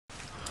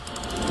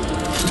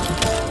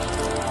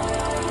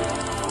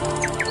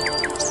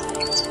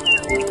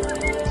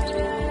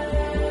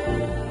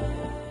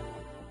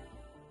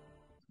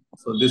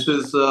So this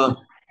is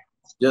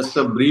just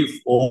a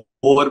brief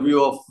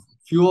overview of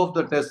few of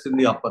the tests in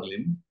the upper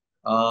limb.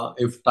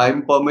 If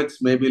time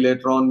permits, maybe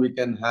later on we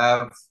can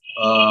have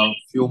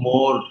few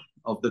more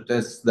of the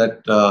tests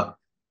that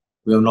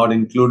we have not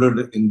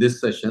included in this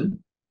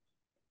session.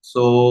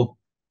 So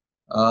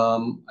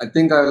I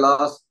think I'll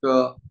ask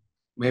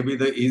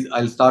maybe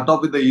I'll start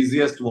off with the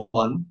easiest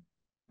one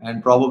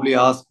and probably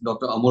ask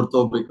Dr.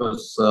 Amurtho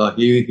because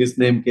his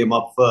name came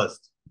up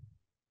first,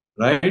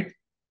 right?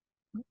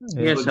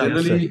 Yes, So sir.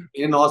 generally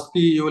in OSCE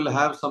you will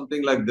have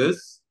something like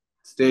this,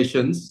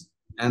 stations,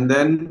 and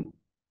then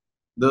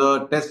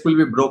the test will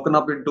be broken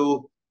up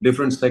into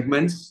different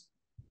segments.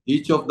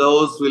 Each of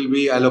those will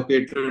be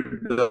allocated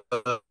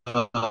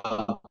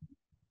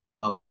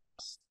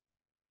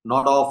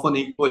not often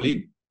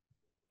equally,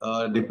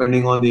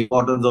 depending on the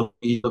importance of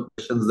each of the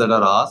questions that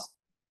are asked.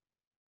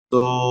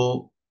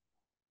 So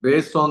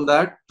based on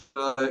that,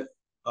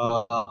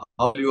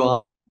 how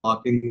your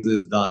markings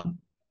is done.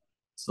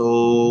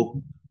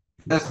 So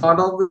let's start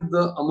off with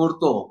the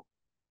Amurtho.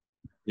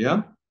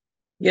 Yeah?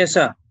 Yes,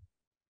 sir.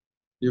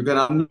 You can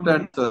unmute and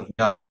answer.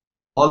 Yeah.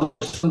 All the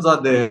questions are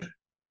there.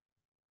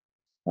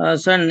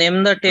 Sir,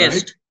 name the test.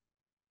 Right?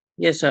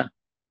 Yes, sir.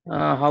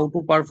 How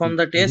to perform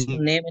the test?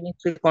 Name any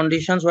three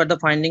conditions where the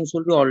findings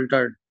will be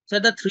altered. Sir,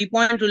 the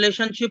 3-point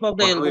relationship of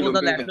the What are we elbow,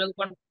 the looking at?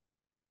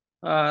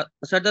 lateral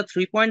sir, the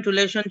 3-point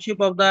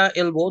relationship of the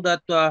elbow,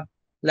 that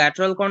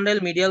lateral condyle,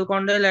 medial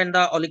condyle, and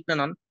the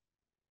olecranon.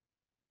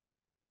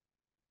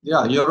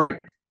 Yeah, you're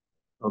right.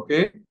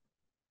 Okay.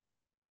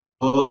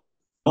 So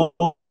no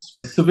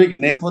specific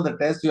name for the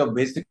test. You are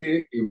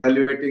basically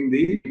evaluating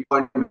the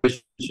 3-point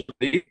relationship of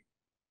the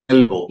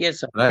elbow.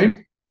 Yes, sir.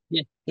 Right?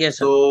 Yes,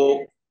 sir.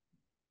 So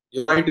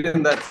you're right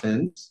in that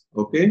sense.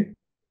 Okay.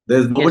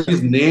 There's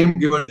nobody's name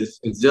given this.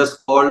 It's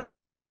just called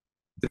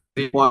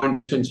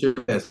 3-point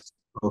relationship test.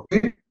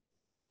 Okay.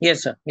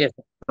 Yes, sir. Yes,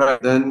 sir.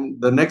 Right. Then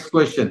the next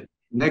question.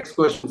 Next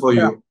question for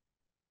you.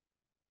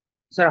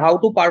 Sir, how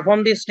to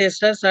perform this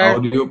test, sir? How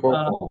do you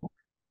perform?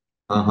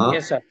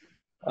 Yes, sir.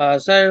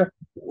 Sir,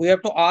 we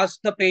have to ask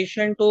the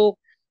patient to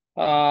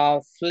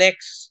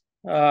flex.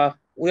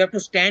 We have to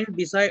stand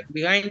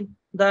behind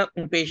the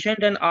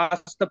patient and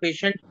ask the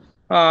patient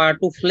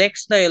to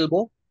flex the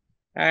elbow,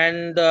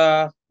 and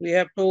we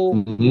have to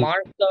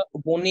mark the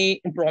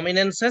bony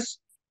prominences.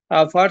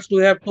 First,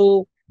 we have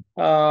to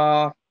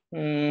palpate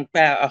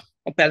the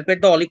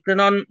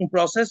olecranon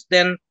process.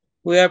 Then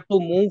we have to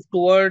move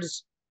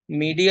towards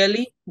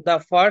medially. The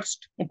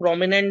first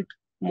prominent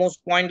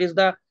most point is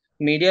the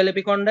medial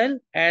epicondyle,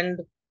 and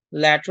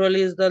lateral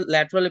is the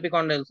lateral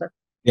epicondyle, sir.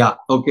 Yeah.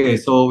 Okay.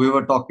 So we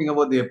were talking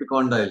about the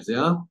epicondyles.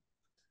 Yeah.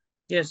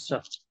 Yes,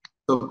 sir.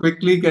 So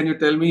quickly, can you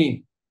tell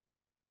me?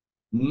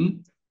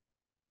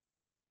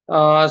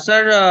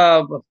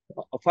 Sir,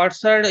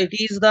 first, sir, it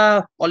is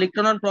the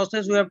olecranon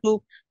process we have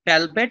to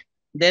palpate.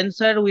 Then,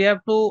 sir, we have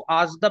to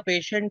ask the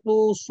patient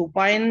to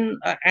supine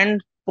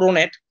and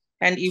pronate.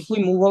 And if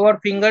we move our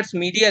fingers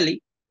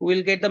medially, we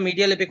will get the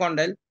medial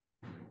epicondyle,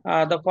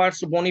 the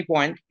first bony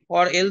point.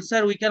 Or else,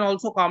 sir, we can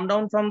also come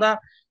down from the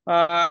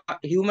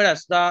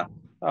humerus, the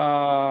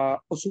along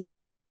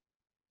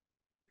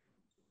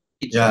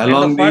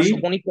the first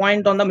bony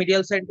point on the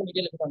medial side, the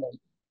medial epicondyle.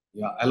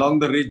 Yeah, along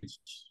the ridge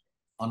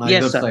on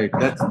either side.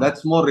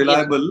 That's more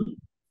reliable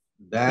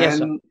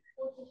than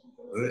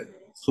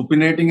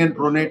supinating and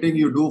pronating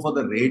you do for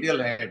the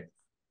radial head.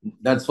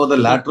 That's for the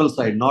lateral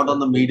side, not on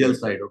the medial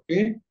side.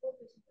 Okay.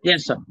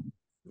 Yes, sir.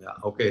 Yeah.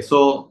 Okay.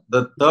 So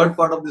the third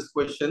part of this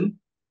question.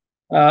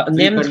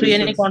 Name three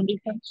any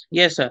conditions.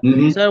 Yes, sir.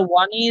 Sir,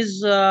 one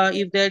is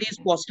if there is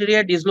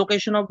posterior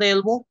dislocation of the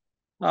elbow.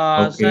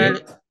 Sir,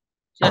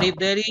 if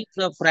there is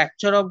a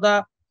fracture of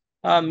the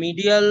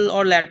medial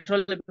or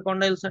lateral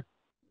epicondyle, sir.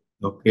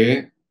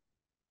 Okay.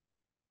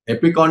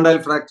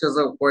 Epicondyle fractures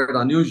are quite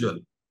unusual.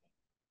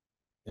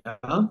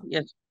 Yeah.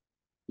 Yes.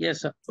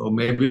 Yes, sir. So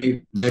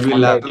maybe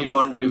lateral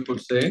condyle you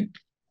could say.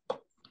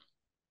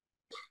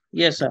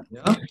 Yes, sir.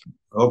 Yeah.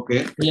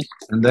 Okay. Yes.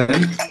 And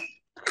then.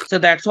 So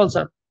that's all,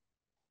 sir.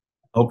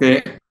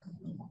 Okay.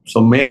 So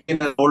maybe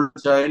in an old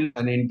child,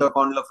 an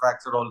intercondylar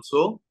fracture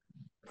also,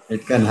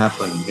 it can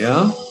happen.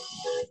 Yeah.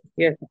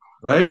 Yes.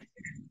 Right.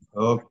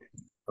 Okay.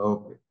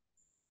 Okay.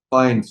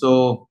 Fine.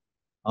 So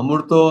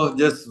Amurtho,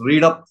 just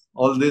read up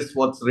all this,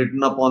 what's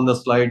written up on the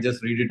slide.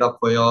 Just read it up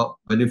for your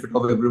benefit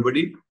of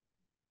everybody.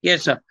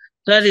 Yes, sir.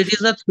 Sir, it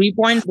is a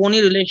 3-point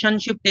bony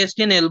relationship test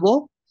in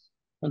elbow.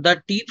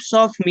 The tips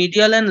of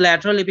medial and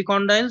lateral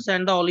epicondyles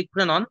and the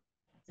olecranon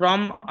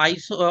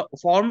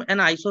form an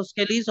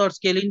isosceles or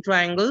scalene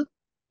triangle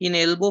in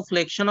elbow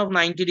flexion of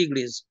 90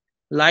 degrees.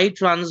 Lie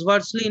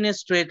transversely in a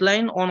straight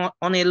line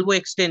on elbow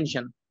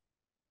extension.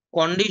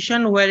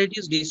 Condition where it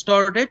is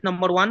distorted: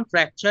 number 1,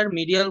 fracture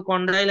medial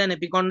condyle and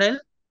epicondyle.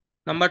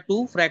 Number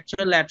 2,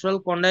 fracture lateral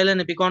condyle and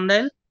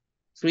epicondyle.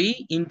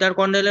 3,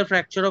 intercondylar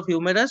fracture of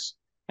humerus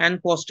and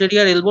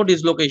posterior elbow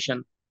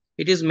dislocation.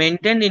 It is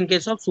maintained in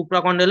case of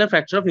supracondylar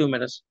fracture of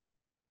humerus.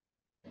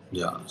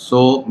 Yeah.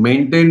 So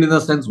maintained in the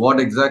sense, what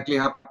exactly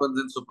happens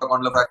in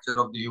supracondylar fracture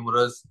of the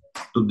humerus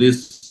to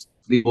this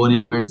three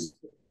bony joints?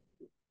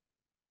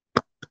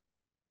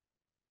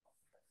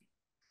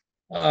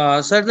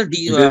 Sir,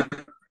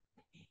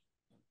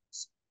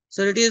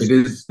 It is,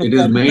 sir, it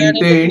is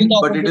maintained,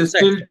 but it orthopedic is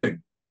test.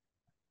 tilted.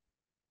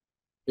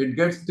 It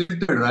gets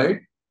tilted, right?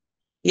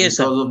 Yes,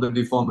 because sir. of the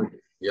deformity.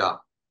 Yeah.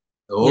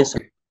 Okay. Yes,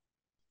 sir.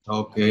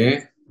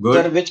 Okay. Good.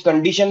 Sir, which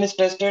condition is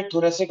tested?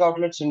 Thoracic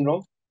outlet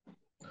syndrome.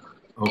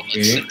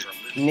 Okay.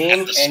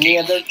 Name any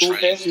other two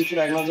tests. You should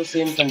acknowledge the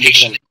same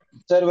condition.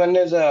 Sir, one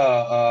is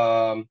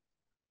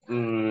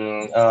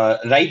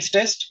Wright's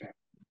test.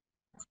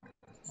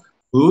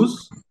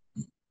 Whose?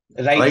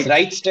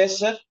 Wright's test,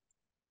 sir.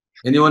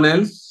 Anyone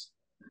else?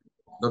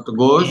 Dr.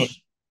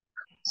 Ghosh?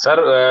 Sir,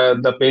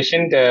 the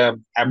patient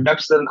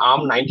abducts an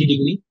arm 90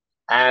 degree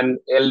and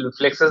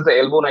flexes the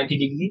elbow 90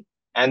 degree,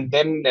 and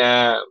then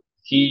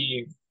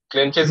he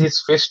clenches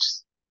his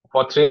fists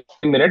for 3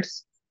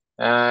 minutes.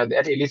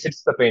 That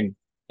elicits the pain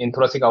in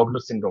thoracic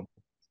outlet syndrome.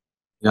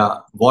 Yeah.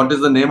 What is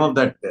the name of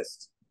that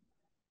test?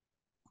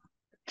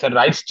 It's a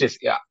Wright's test.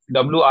 Yeah.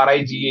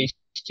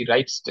 WRIGHT,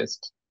 Wright's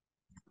test.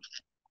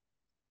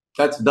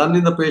 That's done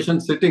in the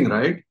patient sitting,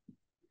 right?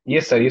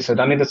 Yes, sir. Yes, sir.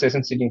 Done in the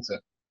session sitting, sir.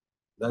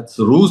 That's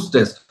Roos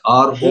test.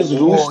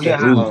 Roos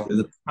test.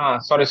 Yeah.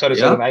 Sorry,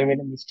 sir. I made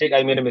a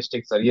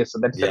mistake, sir. Yes, so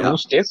that's a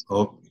Roos test.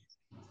 Okay.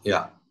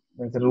 Yeah.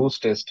 That's a Roos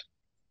test.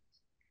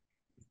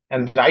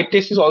 And Wright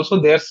test is also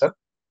there, sir,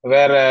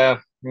 where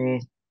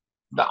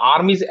the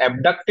arm is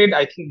abducted.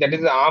 I think that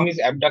is the arm is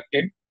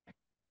abducted,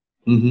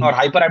 or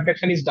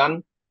hyperabduction is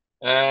done,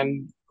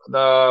 and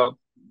the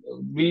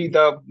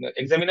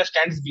examiner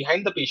stands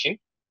behind the patient,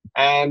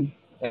 and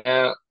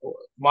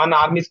one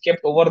arm is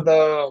kept over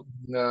the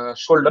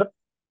shoulder,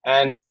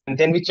 and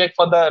then we check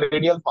for the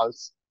radial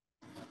pulse.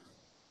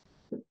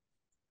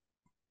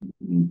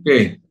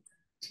 Okay.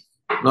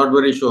 Not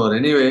very sure.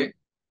 Anyway,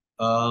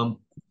 we'll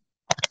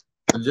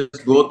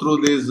just go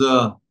through these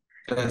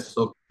tests.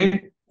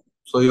 Okay.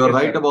 So you're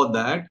right about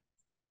that.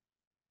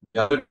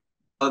 Yeah.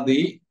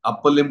 The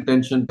upper limb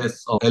tension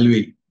tests of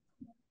LV.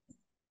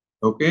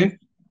 Okay.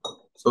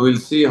 So we'll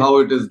see how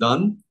it is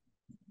done.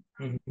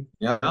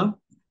 Yeah.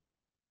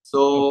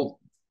 So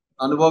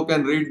Anubhav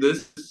can read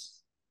this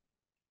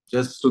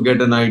just to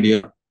get an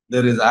idea.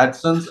 There is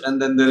Adson's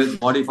and then there is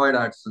modified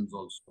Adson's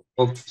also.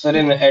 Okay. Sir,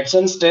 in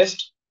Adson's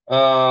test,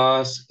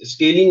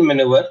 scaling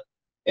maneuver,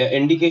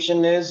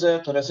 indication is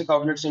thoracic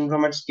outlet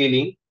syndrome at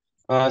scaling.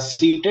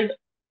 Seated,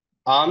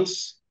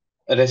 arms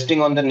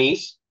resting on the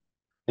knees.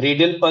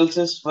 Radial pulse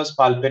is first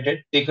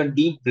palpated. Take a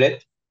deep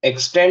breath.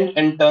 Extend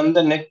and turn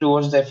the neck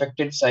towards the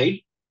affected side.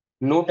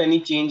 Note any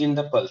change in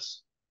the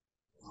pulse.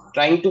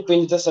 Trying to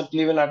pinch the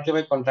subclavian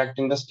artery by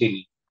contracting the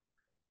scalene.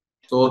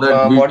 So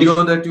that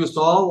video that you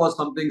saw was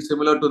something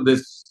similar to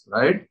this,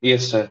 right?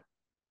 Yes, sir.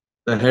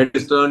 The head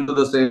is turned to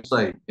the same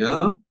side,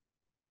 yeah?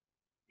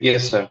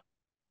 Yes, sir.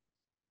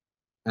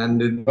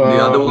 And in the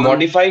other one?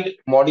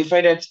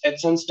 Modified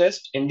Adson's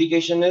test,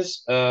 indication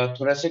is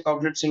thoracic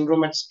outlet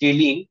syndrome at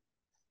scaling.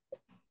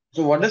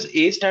 So what does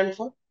A stand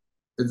for?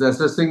 It's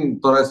assessing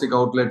thoracic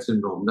outlet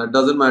syndrome. That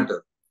doesn't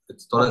matter.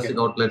 It's thoracic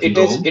outlet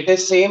syndrome. It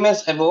is same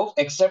as above,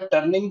 except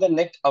turning the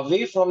neck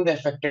away from the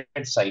affected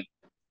side.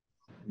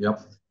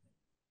 Yep.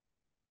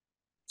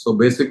 So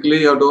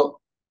basically, you have to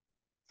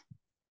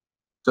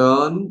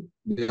turn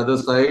the other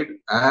side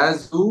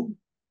as you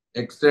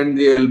extend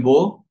the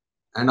elbow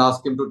and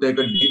ask him to take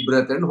a deep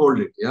breath and hold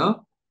it. Yeah?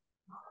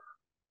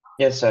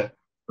 Yes, sir.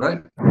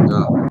 Right?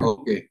 Yeah.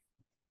 Okay.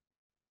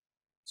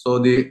 So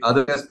the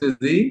other test is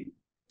the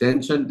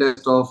tension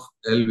test of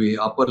LV,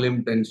 upper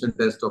limb tension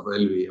test of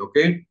LV.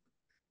 Okay?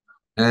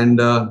 And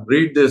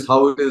read this,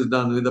 how it is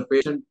done with the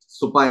patient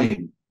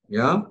supine.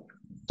 Yeah?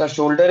 The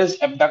shoulder is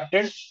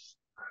abducted,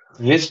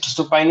 wrist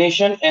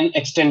supination and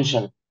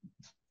extension.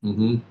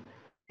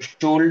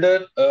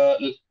 Shoulder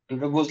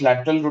undergoes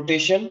lateral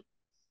rotation,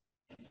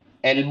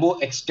 elbow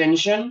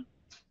extension,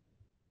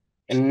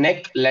 and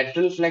neck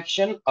lateral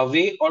flexion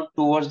away or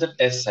towards the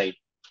test side.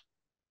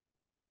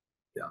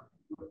 Yeah.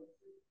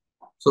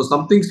 So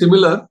something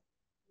similar,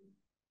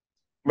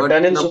 but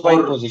done in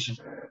supine position.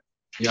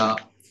 Yeah.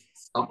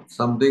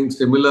 Something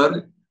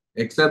similar,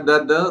 except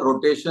that the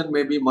rotation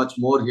may be much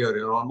more here.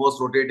 You're almost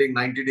rotating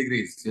 90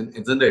 degrees,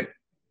 isn't it?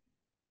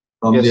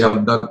 From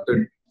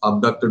the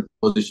abducted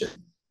position.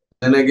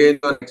 Then again,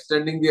 you're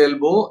extending the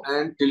elbow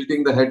and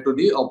tilting the head to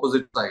the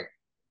opposite side.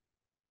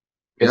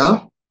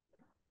 Yeah?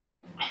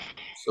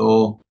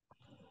 So,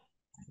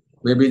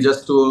 maybe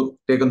just to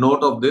take a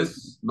note of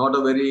this, not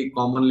a very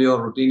commonly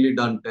or routinely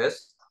done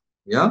test.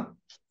 Yeah?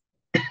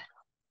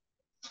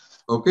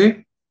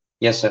 Okay?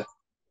 Yes, sir.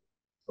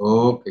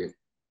 Okay.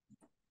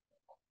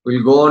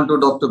 We'll go on to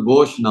Dr.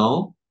 Ghosh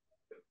now.